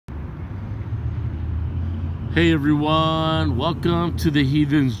Hey everyone, welcome to the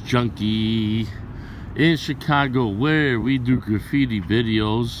Heathens Junkie in Chicago, where we do graffiti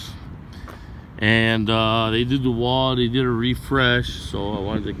videos. And they did the wall, they did a refresh, so I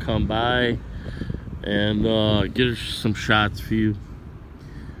wanted to come by and get some shots for you.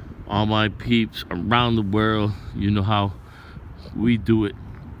 All my peeps around the world, you know how we do it.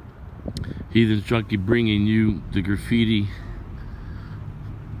 Heathens Junkie bringing you the graffiti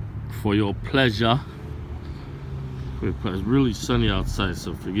for your pleasure. It's really sunny outside,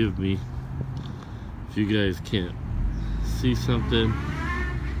 so forgive me if you guys can't see something.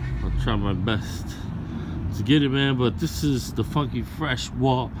 I'll try my best to get it, man. But this is the funky fresh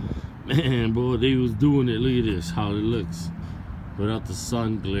wall, man, bro. They was doing it. Look at this, how it looks without the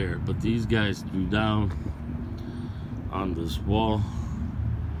sun glare. But these guys threw down on this wall.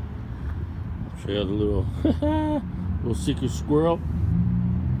 I'll show you the little secret squirrel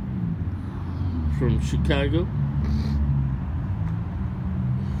from Chicago.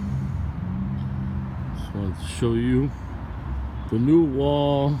 Just wanted to show you the new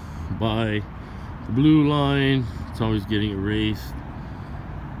wall by the blue line. It's always getting erased.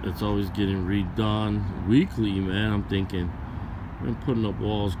 It's always getting redone weekly, man. I'm thinking, I'm putting up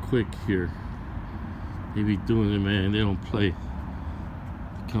walls quick here. They be doing it, man. They don't play.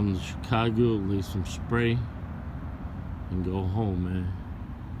 They come to Chicago, lay some spray, and go home, man.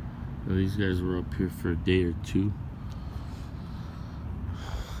 Now, these guys were up here for a day or two.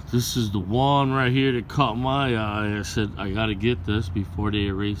 This is the one right here that caught my eye. I said I gotta get this before they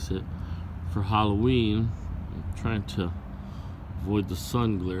erase it for Halloween. I'm trying to avoid the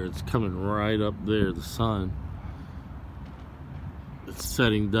sun glare. It's coming right up there, the sun. It's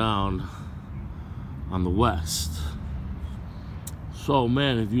setting down on the west. So,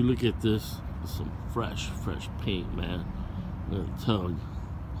 man, if you look at this, it's some fresh paint, man. I'm gonna tell you.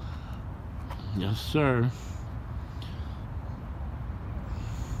 Yes, sir.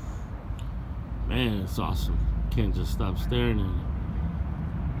 Man, it's awesome. Can't just stop staring at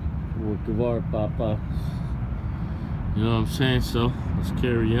it. Work of art, Papa. You know what I'm saying? So, let's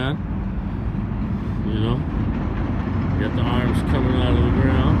carry on. You know? Got the arms coming out of the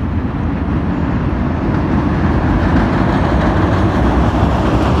ground.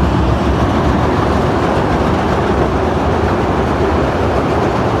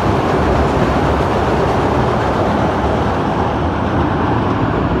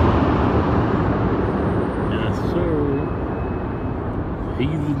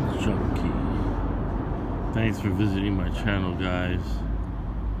 Heathens Junkie. Thanks for visiting my channel, guys.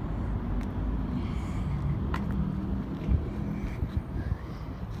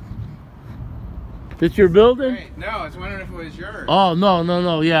 It's your building? Great. No, I was wondering if it was yours. Oh,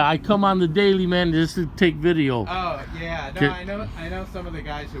 no. Yeah, I come on the daily, man, just to take video. Oh, yeah. No, I know some of the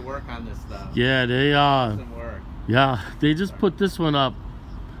guys who work on this stuff. Yeah, they are. Some work. Yeah, they just put this one up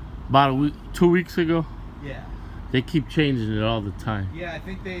about a week, 2 weeks ago. Yeah. They keep changing it all the time. Yeah, I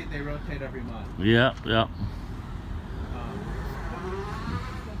think they rotate every month. Yeah.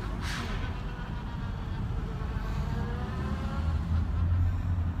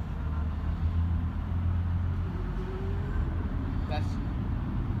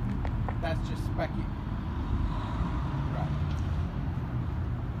 That's just specky. Right.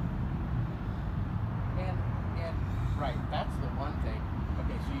 And right, that's the one thing.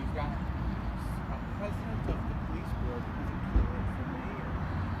 Okay, so you've got president of the police board who's a killer for mayor.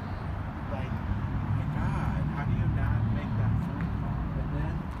 Like, my God, how do you not make that phone call? And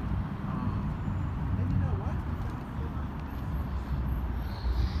then you know what?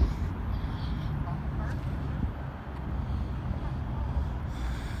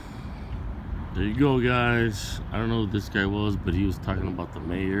 There you go, guys. I don't know who this guy was, but he was talking about the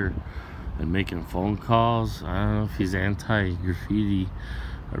mayor and making phone calls. I don't know if he's anti-graffiti.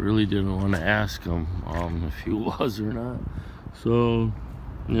 I really didn't want to ask him if he was or not. So,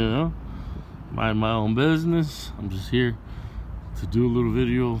 you know, mind my own business. I'm just here to do a little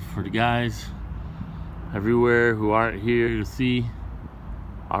video for the guys everywhere who aren't here to see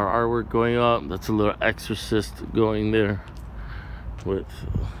our artwork going up. That's a little exorcist going there with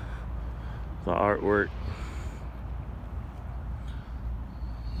the artwork.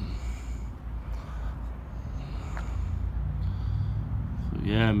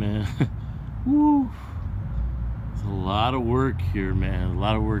 Yeah, man. Woo. It's a lot of work here, man. A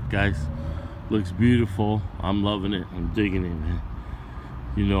lot of work, guys. Looks beautiful. I'm loving it. I'm digging it, man.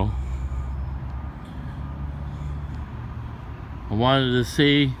 You know, I wanted to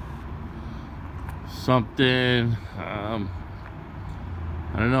say something. I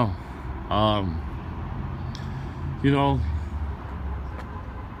don't know. You know,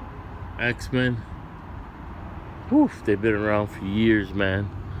 X-Men, Whew, they've been around for years, man.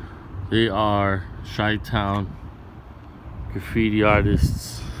 They are Chi-Town graffiti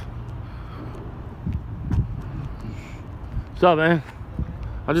artists. What's up, man?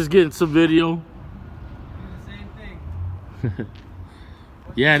 I'm just getting some video. Do the same thing.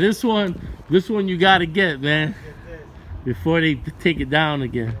 Yeah, this one you gotta get, man, before they take it down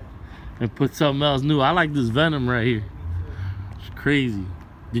again and put something else new. I like this Venom right here. It's crazy.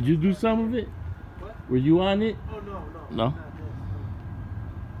 Did you do some of it? What? Were you on it? Oh, no. No? Not this.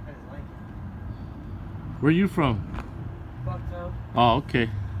 I just like it. Where you from? Bucktown. Oh, okay. A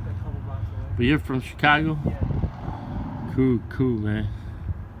couple blocks away. But you're from Chicago? Yeah. Cool, man.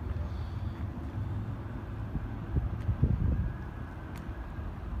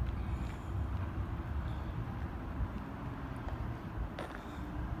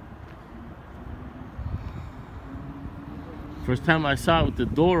 First time I saw it with the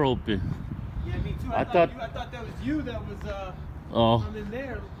door open. Yeah, me too. I thought that was you that was oh, I'm in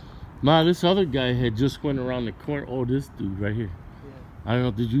there. nah, this other guy had just went around the corner. Oh, this dude right here. Yeah. I don't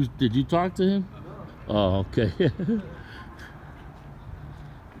know. Did you talk to him? No. Oh, okay.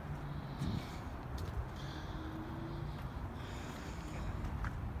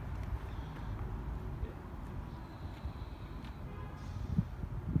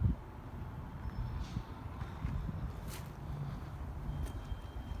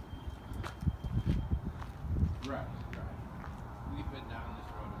 Right. We've been down this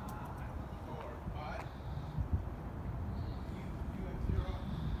road before, but you have zero. You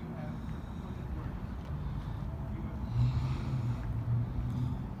have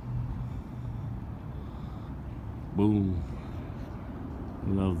Boom.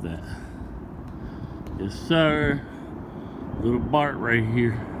 Love that. Yes, sir. Little Bart right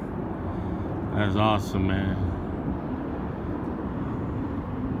here. That's awesome, man.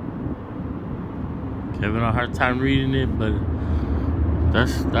 Having a hard time reading it, but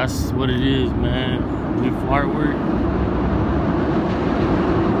that's what it is, man. Beautiful artwork.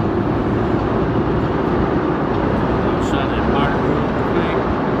 Shot that Bart real quick.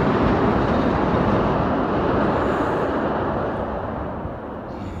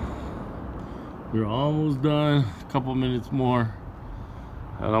 We're almost done. A couple minutes more,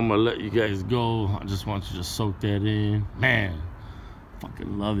 and I'm gonna let you guys go. I just want you to soak that in, man.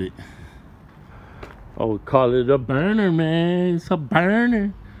 Fucking love it. Oh, we call it a burner, man. It's a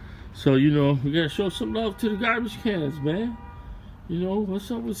burner. So, you know, we gotta show some love to the garbage cans, man. You know,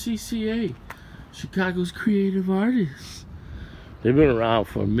 what's up with CCA? Chicago's creative artists. They've been around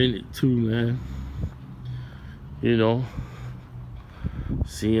for a minute too, man. You know,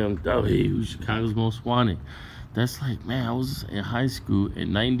 CMW, Chicago's Most Wanted. That's like, man, I was in high school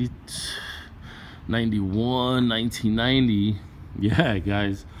in 1990. Yeah,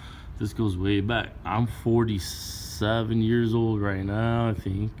 guys. This goes way back. I'm 47 years old right now, I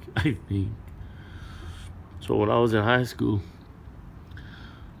think. So when I was in high school,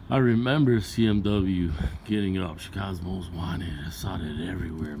 I remember CMW getting up, Chicago's Most Wanted. I saw that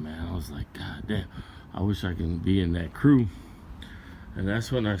everywhere, man. I was like, God damn, I wish I could be in that crew. And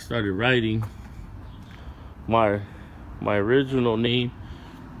that's when I started writing. My original name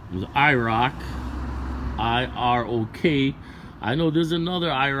was IROC, I-R-O-K. I know there's another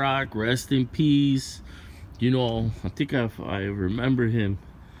IROC, rest in peace. You know, I think I remember him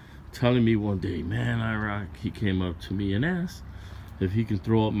telling me one day, man, IROC, he came up to me and asked if he can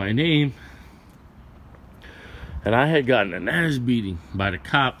throw up my name. And I had gotten an ass beating by the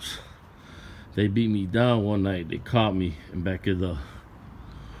cops. They beat me down one night. They caught me in back of the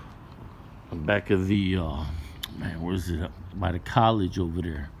man, where's it? By the college over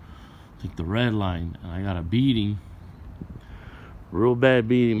there. I think the Red Line. And I got a beating. Real bad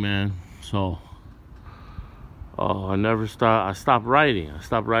beating, man. So I stopped writing. I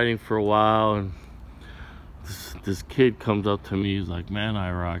stopped writing for a while, and this kid comes up to me. He's like, man,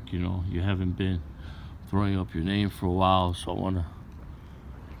 IROC, you know, you haven't been throwing up your name for a while, so I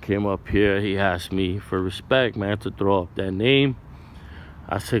came up here. He asked me for respect, man, to throw up that name.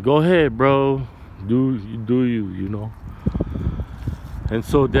 I said, go ahead, bro, do you, you know. And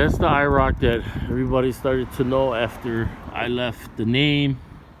so that's the IROC that everybody started to know after I left the name.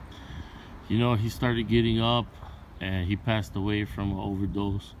 You know, he started getting up, and he passed away from an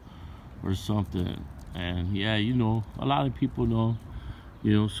overdose or something. And yeah, you know, a lot of people know.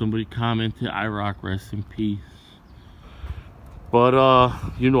 You know, somebody commented, IROC, rest in peace. But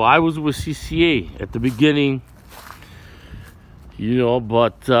you know, I was with CCA at the beginning. You know,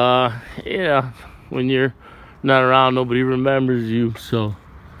 but yeah, when you're not around, nobody remembers you. So,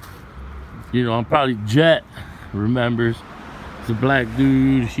 you know, I'm probably Jet remembers. It's a black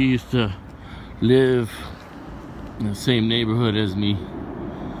dude. She used to live in the same neighborhood as me.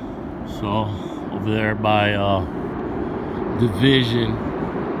 So over there by Division.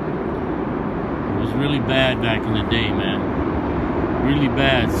 It was really bad back in the day, man. Really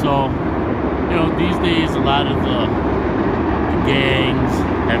bad. So, you know, these days a lot of the gangs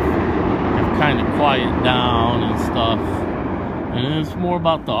have kind of quieted down and stuff. And it's more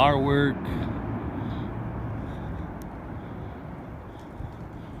about the artwork.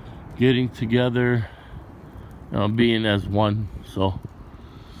 Getting together, being as one. So,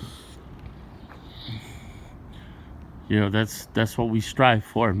 you know, that's what we strive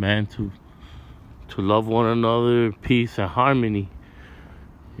for, man, to love one another, peace and harmony.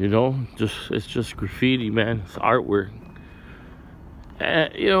 You know, it's just graffiti, man. It's artwork.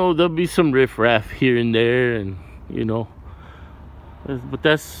 You know, there'll be some riffraff here and there, and you know, but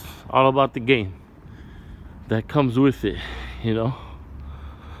that's all about the game that comes with it, you know.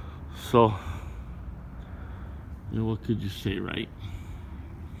 So, you know, what could you say, right?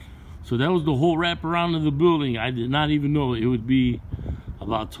 So that was the whole wrap around of the building. I did not even know it would be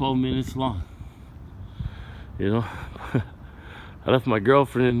about 12 minutes long. You know, I left my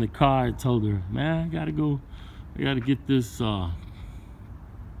girlfriend in the car. I told her, man, I gotta get this,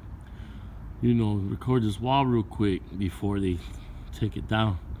 you know, record this wall real quick before they take it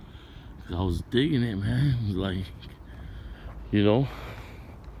down. 'Cause I was digging it, man. It was like, you know,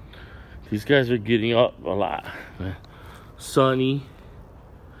 these guys are getting up a lot, man. Sonny,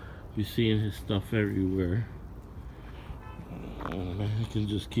 you're seeing his stuff everywhere. Oh, man, I can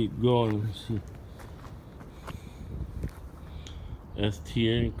just keep going. Let's see.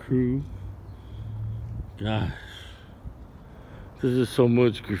 STN crew. Gosh, there's just so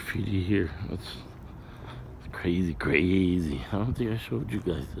much graffiti here. It's crazy, crazy. I don't think I showed you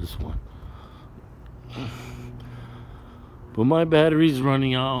guys this one. But my battery's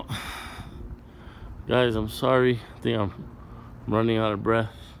running out. Guys, I'm sorry. I think I'm running out of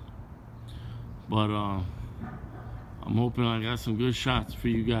breath. But I'm hoping I got some good shots for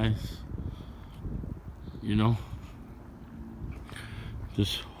you guys. You know,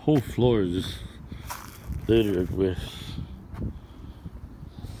 this whole floor is just littered with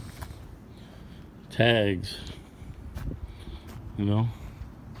tags, you know.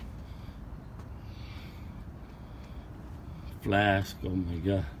 Flask, oh my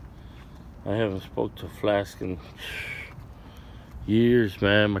god, I haven't spoke to Flask in years,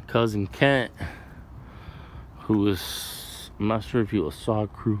 man. My cousin Kent, who was, I'm not sure if he was Saw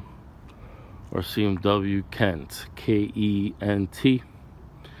Crew or CMW, Kent, K-E-N-T.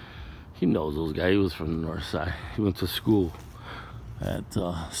 He knows those guys. He was from the north side. He went to school at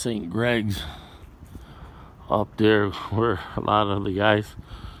St. Greg's up there where a lot of the guys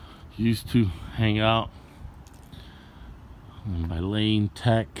used to hang out. And by Lane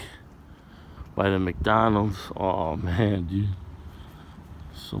Tech, by the McDonald's. Oh man, dude,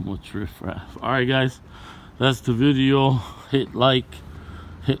 so much riffraff. All right, guys, that's the video. Hit like,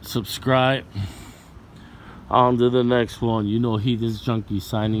 hit subscribe. On to the next one. You know, Heathens Junkie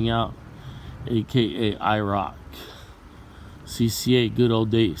signing out, aka IROC. CCA, good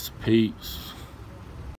old days. Peace.